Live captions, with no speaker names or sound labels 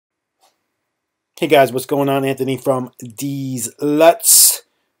Hey guys, what's going on? Anthony from D's LUTs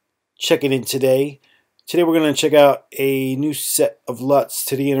checking in today. Today we're going to check out a new set of LUTs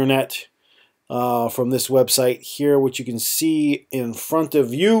to the internet from this website here, which you can see in front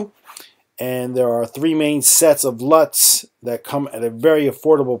of you. And there are three main sets of LUTs that come at a very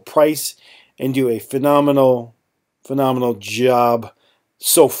affordable price and do a phenomenal job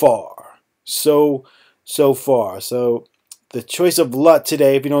so far. So far. So the choice of LUT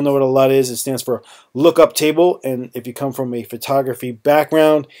today, if you don't know what a LUT is, it stands for lookup table. And if you come from a photography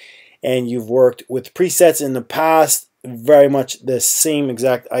background and you've worked with presets in the past, very much the same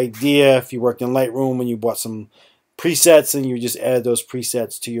exact idea. If you worked in Lightroom and you bought some presets and you just added those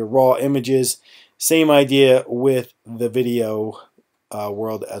presets to your raw images, same idea with the video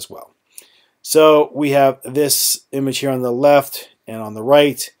world as well. So we have this image here on the left and on the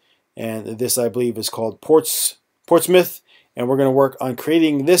right, and this I believe is called Portsmouth. And we're going to work on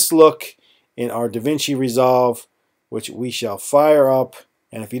creating this look in our DaVinci Resolve, which we shall fire up.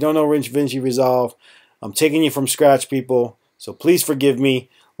 And if you don't know DaVinci Resolve, I'm taking you from scratch, people. So please forgive me.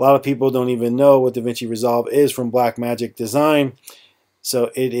 A lot of people don't even know what DaVinci Resolve is from Blackmagic Design. So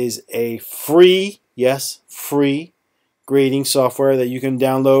it is a free, yes, free grading software that you can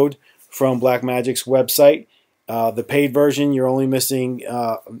download from Blackmagic's website. The paid version, you're only missing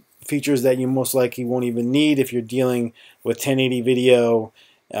features that you most likely won't even need if you're dealing with 1080 video.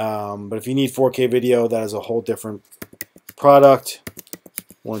 But if you need 4K video, that is a whole different product.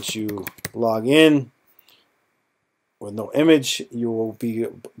 Once you log in with no image, you will be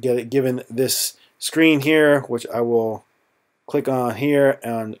given this screen here, which I will click on here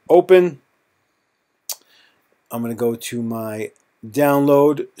and open. I'm going to go to my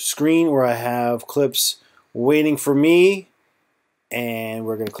download screen where I have clips waiting for me. And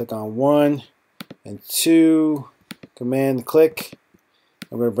we're going to click on 1 and 2, command click.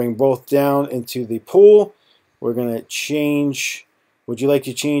 I'm going to bring both down into the pool. We're going to change, would you like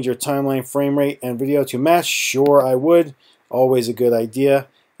to change your timeline frame rate and video to match? Sure, I would. Always a good idea.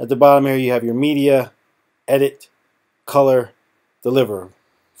 At the bottom here you have your media, edit, color, deliver.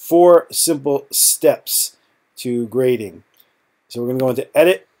 4 simple steps to grading. So we're going to go into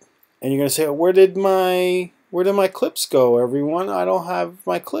edit, and you're going to say, where did my clips go, everyone? I don't have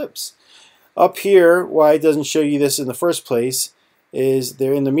my clips. Up here, why it doesn't show you this in the first place is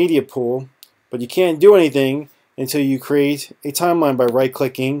they're in the media pool, but you can't do anything until you create a timeline by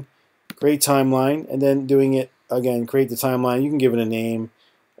right-clicking, create timeline, and then doing it again, create the timeline. You can give it a name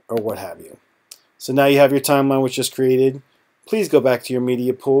or what have you. So now you have your timeline which is created. Please go back to your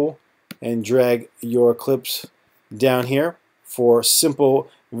media pool and drag your clips down here for simple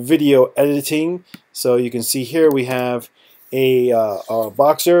video editing. So you can see here we have a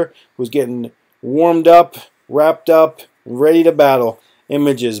boxer who's getting warmed up, wrapped up, ready to battle.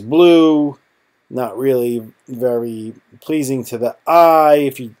 Image is blue, not really very pleasing to the eye.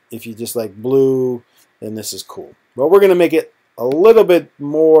 If you just like blue, then this is cool. But we're going to make it a little bit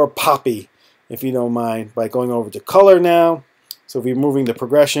more poppy, if you don't mind, by going over to color now. So if we're moving the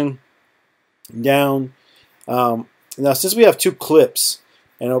progression down. Now since we have 2 clips,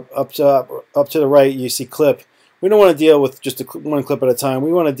 and up to the right you see clip, we don't want to deal with just one clip at a time.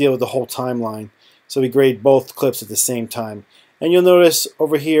 We want to deal with the whole timeline. So we grade both clips at the same time. And you'll notice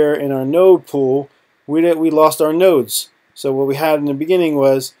over here in our node pool, we lost our nodes. So what we had in the beginning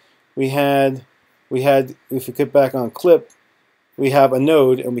was we had if we click back on clip, we have a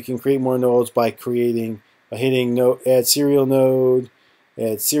node, and we can create more nodes by hitting add serial node,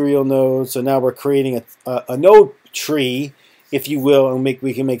 add serial node. So now we're creating a node tree, if you will, and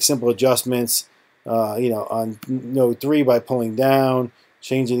we can make simple adjustments, on node 3 by pulling down,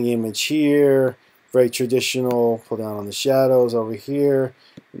 changing the image here, very traditional, pull down on the shadows over here,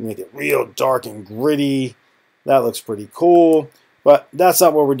 make it real dark and gritty. That looks pretty cool, but that's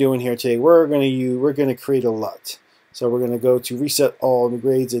not what we're doing here today. We're going to create a LUT. So we're going to go to reset all the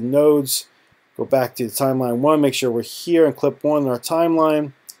grades and nodes, go back to the timeline 1, make sure we're here in clip 1 in our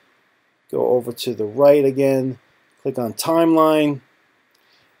timeline, go over to the right again, click on timeline,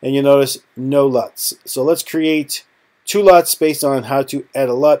 and you notice no LUTs. So let's create 2 LUTs based on how to add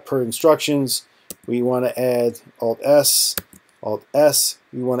a LUT per instructions. We want to add Alt-S, Alt-S.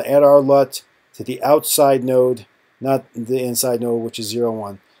 We want to add our LUT to the outside node, not the inside node, which is 0,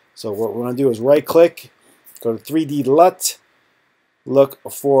 1. So what we're going to do is right-click, go to 3D LUT, look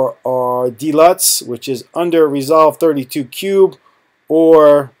for our DELUTS, which is under Resolve 32 Cube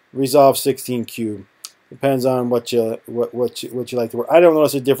or Resolve 16 Cube. Depends on what you like to work. I don't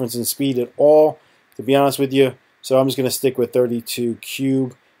notice a difference in speed at all, to be honest with you. So I'm just going to stick with 32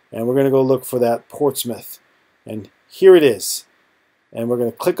 Cube, and we're going to go look for that Portsmouth. And here it is. And we're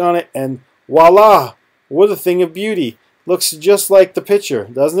going to click on it, and Voila! What a thing of beauty. Looks just like the picture,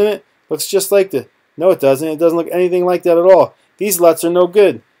 doesn't it? Looks just like the... No, it doesn't. It doesn't look anything like that at all. These LUTs are no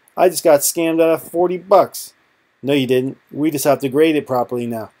good. I just got scammed out of 40 bucks. No, you didn't. We just have to grade it properly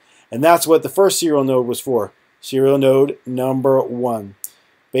now. And that's what the first serial node was for. Serial node number 1.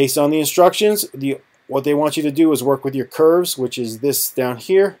 Based on the instructions, what they want you to do is work with your curves, which is this down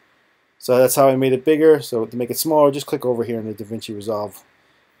here. So that's how I made it bigger. So to make it smaller, just click over here in the DaVinci Resolve.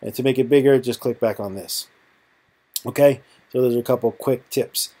 And to make it bigger, just click back on this. Okay, so those are a couple quick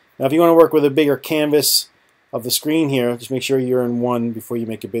tips. Now if you want to work with a bigger canvas of the screen here, just make sure you're in 1 before you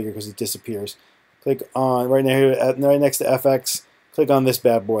make it bigger because it disappears. Click on right next to FX, click on this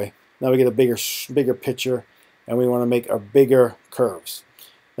bad boy. Now we get a bigger picture, and we want to make our bigger curves.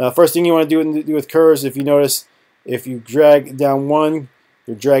 Now the first thing you want to do with curves, if you notice, if you drag down 1,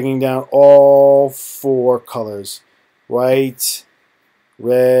 you're dragging down all 4 colors. White,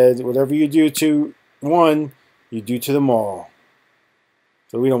 red, whatever you do to 1, you do to them all.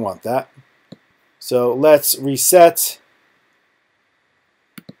 So we don't want that. So let's reset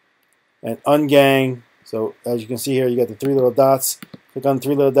and ungang. So as you can see here, you got the 3 little dots. Click on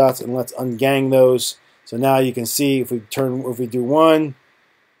 3 little dots and let's ungang those. So now you can see if we do 1,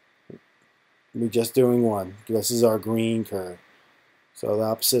 we're just doing 1. This is our green curve. So the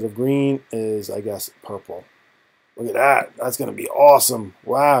opposite of green is, I guess, purple. Look at that. That's going to be awesome.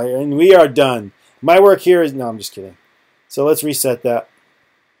 Wow. And we are done. My work here is... No, I'm just kidding. So let's reset that.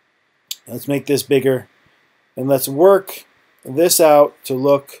 Let's make this bigger. And let's work this out to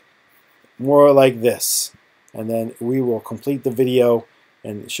look more like this. And then we will complete the video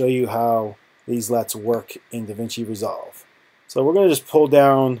and show you how these LUTs work in DaVinci Resolve. So we're going to just pull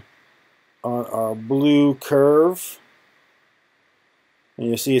down on our blue curve. And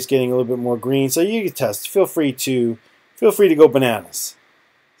you'll see it's getting a little bit more green. So you can test. Feel free to go bananas.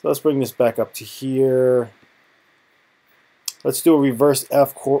 So let's bring this back up to here. Let's do a reverse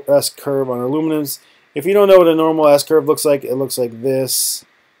S curve on aluminums. If you don't know what a normal S curve looks like, it looks like this.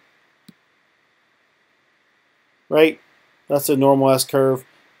 Right? That's a normal S curve.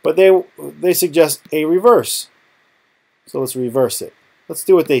 But they suggest a reverse. So let's reverse it. Let's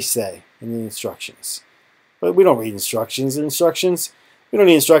do what they say in the instructions. But we don't read instructions. We don't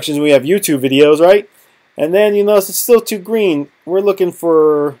need instructions when we have YouTube videos, right? And then you notice it's still too green. We're looking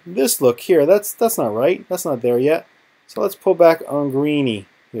for this look here. That's not right. That's not there yet. So let's pull back on greeny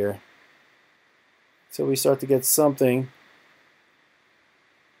here. So we start to get something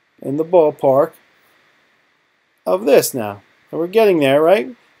in the ballpark of this now. And we're getting there,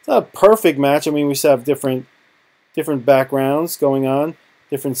 right? It's not a perfect match. I mean, we still have different backgrounds going on,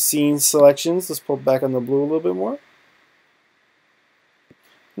 different scene selections. Let's pull back on the blue a little bit more.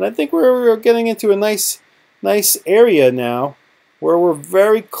 And I think we're getting into a nice area now where we're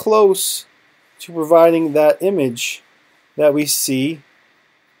very close to providing that image that we see.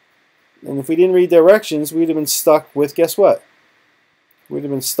 And if we didn't read directions, we'd have been stuck with, guess what? We'd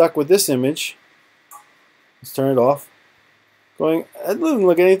have been stuck with this image. Let's turn it off. Going, it doesn't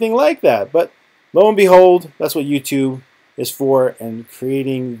look anything like that. But lo and behold, that's what YouTube is for, and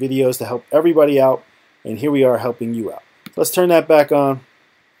creating videos to help everybody out. And here we are helping you out. Let's turn that back on.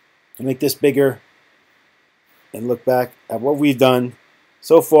 Make this bigger and look back at what we've done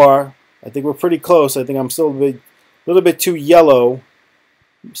so far. I think we're pretty close. I think I'm still a little bit too yellow.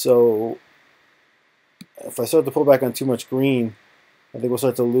 So if I start to pull back on too much green, I think we'll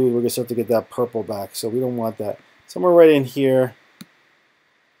start to lose. We're going to start to get that purple back. So we don't want that. Somewhere right in here.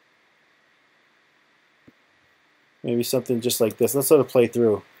 Maybe something just like this. Let's sort of play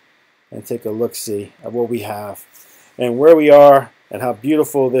through and take a look-see at what we have and where we are and how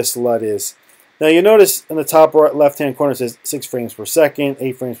beautiful this LUT is. Now you notice in the top right left-hand corner it says 6 frames per second,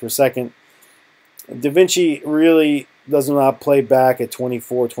 8 frames per second. DaVinci really does not play back at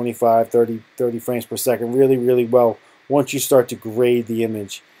 24, 25, 30 frames per second really well once you start to grade the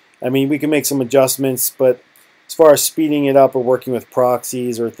image. I mean, we can make some adjustments, but as far as speeding it up or working with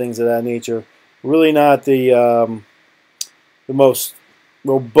proxies or things of that nature, really not the most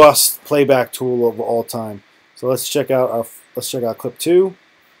robust playback tool of all time. So let's check out clip 2.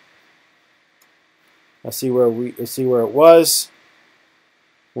 Let's see where it was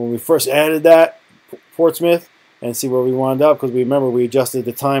when we first added that Portsmouth, and see where we wound up, because we remember we adjusted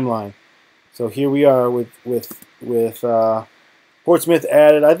the timeline. So here we are with Portsmouth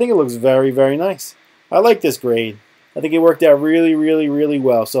added. I think it looks very nice. I like this grade. I think it worked out really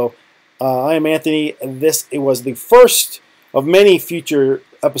well. So I am Anthony. It was the first of many future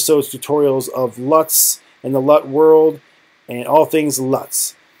episodes, tutorials of LUTs and the LUT world and all things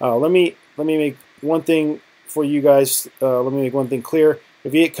LUTs. Let me make one thing for you guys. Let me make one thing clear.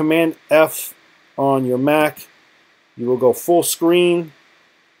 If you hit Command F on your Mac, you will go full screen,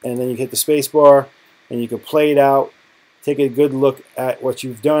 and then you hit the space bar, and you can play it out, take a good look at what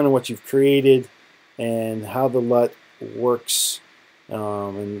you've done and what you've created, and how the LUT works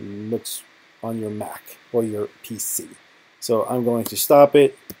and looks on your Mac or your PC. So I'm going to stop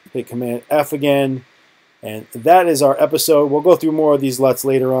it, hit Command F again, and that is our episode. We'll go through more of these LUTs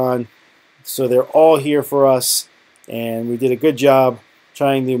later on. So they're all here for us, and we did a good job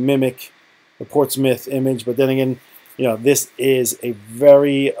trying to mimic the Portsmouth image. But then again, this is a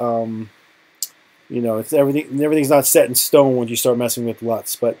very, it's everything's not set in stone when you start messing with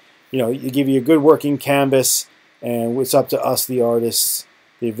LUTs. But you give you a good working canvas, and it's up to us, the artists,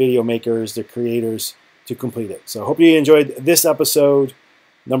 the video makers, the creators, to complete it. So I hope you enjoyed this episode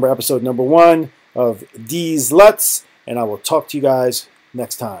number 1 of D's LUTs, and I will talk to you guys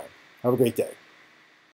next time. Have a great day.